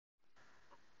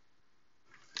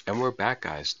And we're back,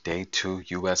 guys. Day 2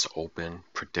 US Open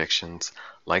predictions.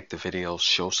 Like the video,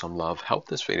 show some love. Help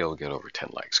this video get over 10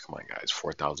 likes. Come on, guys.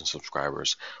 4,000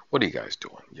 subscribers. What are you guys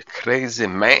doing? You crazy,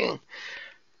 man.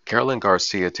 Carolyn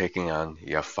Garcia taking on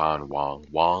Yafan Wang.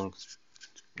 Wang,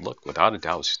 look, without a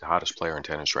doubt, she's the hottest player in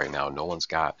tennis right now. No one's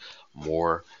got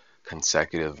more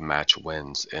consecutive match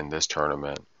wins in this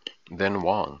tournament than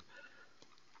Wang.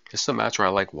 It's a match where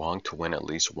I like Wang to win at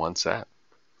least one set.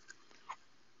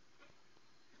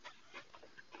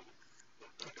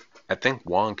 I think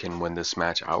Wang can win this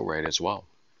match outright as well.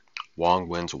 Wang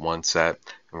wins one set,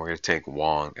 and we're going to take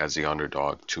Wang as the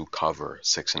underdog to cover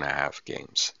 6.5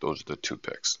 games. Those are the two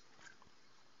picks.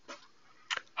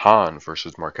 Han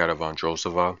versus Marketa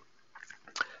Vondrousova.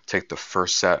 Take the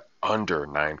first set under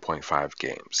 9.5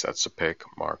 games. That's the pick.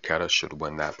 Marketa should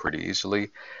win that pretty easily.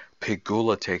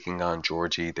 Pegula taking on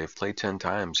Giorgi. They've played 10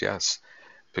 times, yes.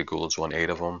 Pegula's won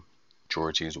 8 of them.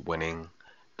 Giorgi's winning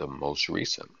the most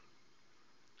recent.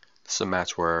 This is a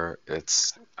match where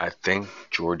I think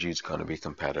Giorgi's going to be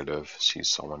competitive. She's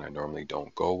someone I normally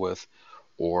don't go with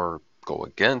or go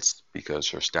against because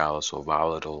her style is so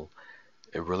volatile.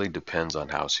 It really depends on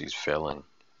how she's feeling.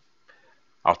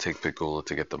 I'll take Pegula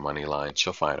to get the money line.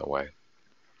 She'll find a way.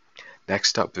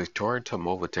 Next up, Victoria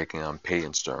Tomova taking on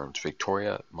Peyton Stearns.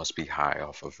 Victoria must be high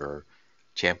off of her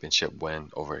championship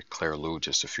win over Claire Liu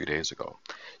just a few days ago.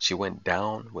 She went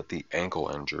down with the ankle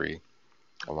injury,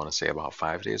 I want to say about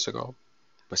 5 days ago,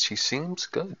 but she seems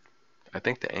good. I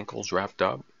think the ankle's wrapped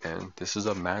up, and this is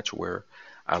a match where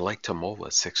I like Tomova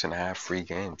 6.5 free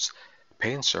games.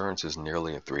 Peyton Stearns is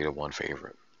nearly a 3-1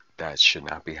 favorite. That should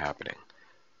not be happening.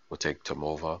 We'll take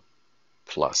Tomova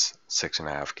plus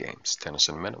 6.5 games. Tennis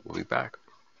in a minute. We'll be back.